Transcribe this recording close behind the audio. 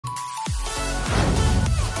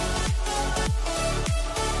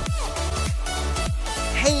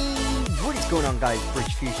going on, guys?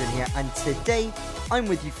 Bridge Fusion here, and today I'm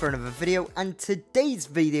with you for another video, and today's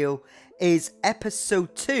video is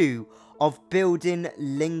episode 2 of building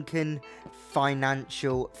Lincoln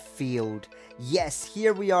Financial Field. Yes,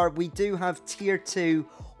 here we are. We do have tier 2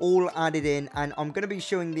 all added in, and I'm going to be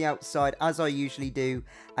showing the outside as I usually do,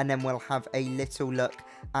 and then we'll have a little look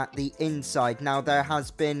at the inside. Now, there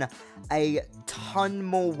has been a ton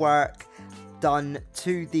more work done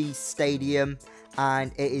to the stadium,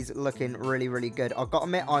 and it is looking really good. I've got to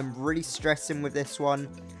admit, I'm really stressing with this one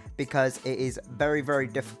because it is very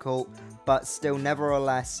difficult, but still,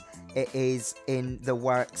 nevertheless, it is in the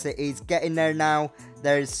works. It is getting there now.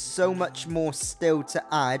 There's so much more still to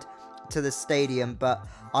add to the stadium, but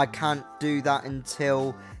I can't do that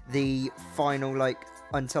until the final,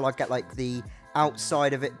 until I get the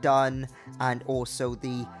outside of it done, and also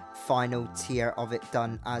the final tier of it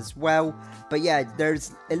done as well. But yeah,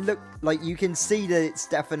 it looked like you can see that it's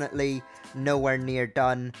definitely nowhere near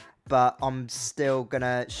done, but I'm still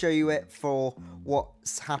gonna show you it for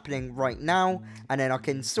what's happening right now, and then I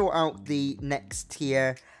can sort out the next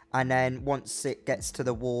tier, and then once it gets to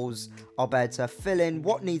the walls, I'll be able to fill in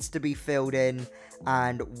what needs to be filled in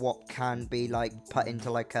and what can be put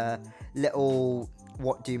into a little,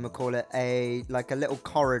 what do you call it, a little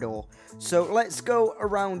corridor. So let's go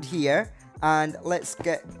around here and let's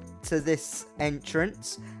get to this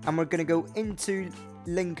entrance, and we're going to go into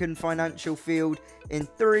Lincoln Financial Field in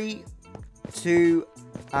 3, 2,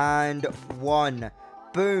 and 1.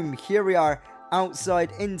 Boom, here we are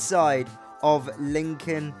inside of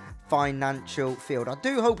Lincoln Financial Field. I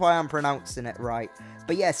do hope I am pronouncing it right,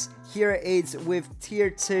 but yes, here it is with tier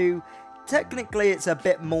 2. Technically, it's a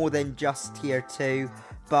bit more than just tier 2,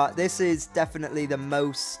 but this is definitely the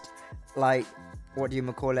most, what do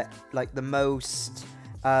you call it, the most,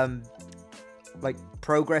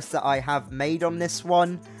 progress that I have made on this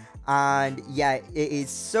one. And yeah, it is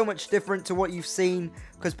so much different to what you've seen,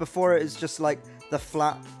 because before it was just the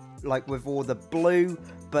flat, with all the blue,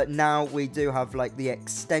 but now we do have the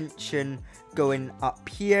extension going up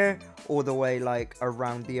here all the way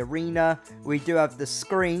around the arena. We do have the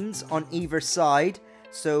screens on either side,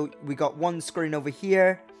 so we got one screen over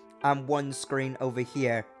here and one screen over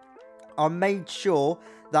here. I made sure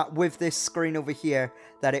that with this screen over here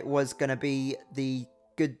that it was going to be the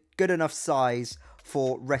good enough size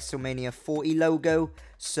for WrestleMania 40 logo,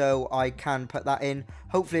 so I can put that in.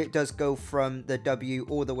 Hopefully it does go from the W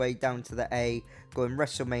all the way down to the A, going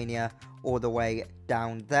WrestleMania all the way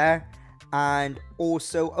down there. And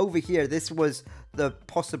also over here, this was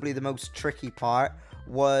possibly the most tricky part,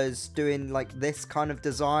 was doing this kind of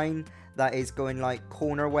design that is going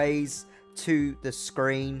corner ways to the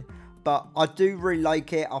screen. But I do really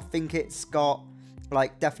like it. I think it's got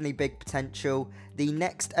definitely big potential. The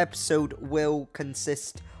next episode will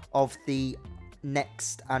consist of the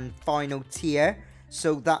next and final tier,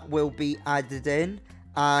 so that will be added in,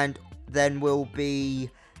 and then we'll be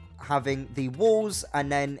having the walls,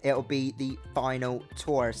 and then it'll be the final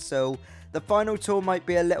tour. So the final tour might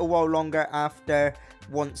be a little while longer after,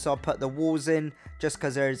 once I put the walls in, just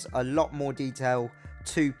because there's a lot more detail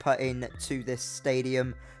to put in to this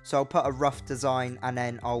stadium. So I'll put a rough design, and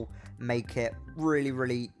then I'll make it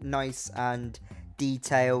really nice and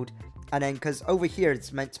detailed. And then, because over here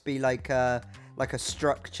it's meant to be like a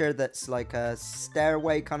structure that's a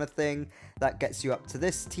stairway kind of thing that gets you up to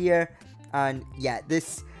this tier. And yeah,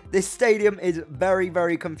 this stadium is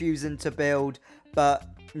very confusing to build, but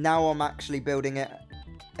now I'm actually building it.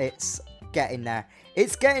 It's getting there.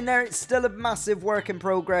 It's getting there. It's still a massive work in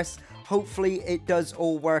progress. Hopefully it does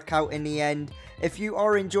all work out in the end. If you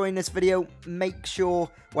are enjoying this video, make sure,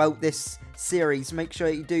 this series, make sure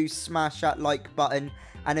you do smash that like button.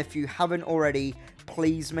 And if you haven't already,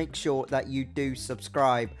 please make sure that you do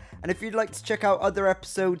subscribe. And if you'd like to check out other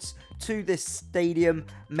episodes to this stadium,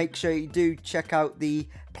 make sure you do check out the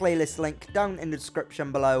playlist link down in the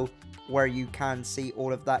description below, where you can see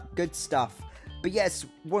all of that good stuff. But yes,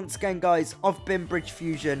 once again, guys, I've been Bridge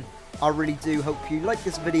Fusion. I really do hope you like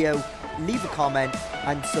this video. Leave a comment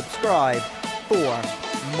and subscribe for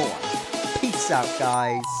more. Peace out,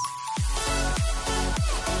 guys.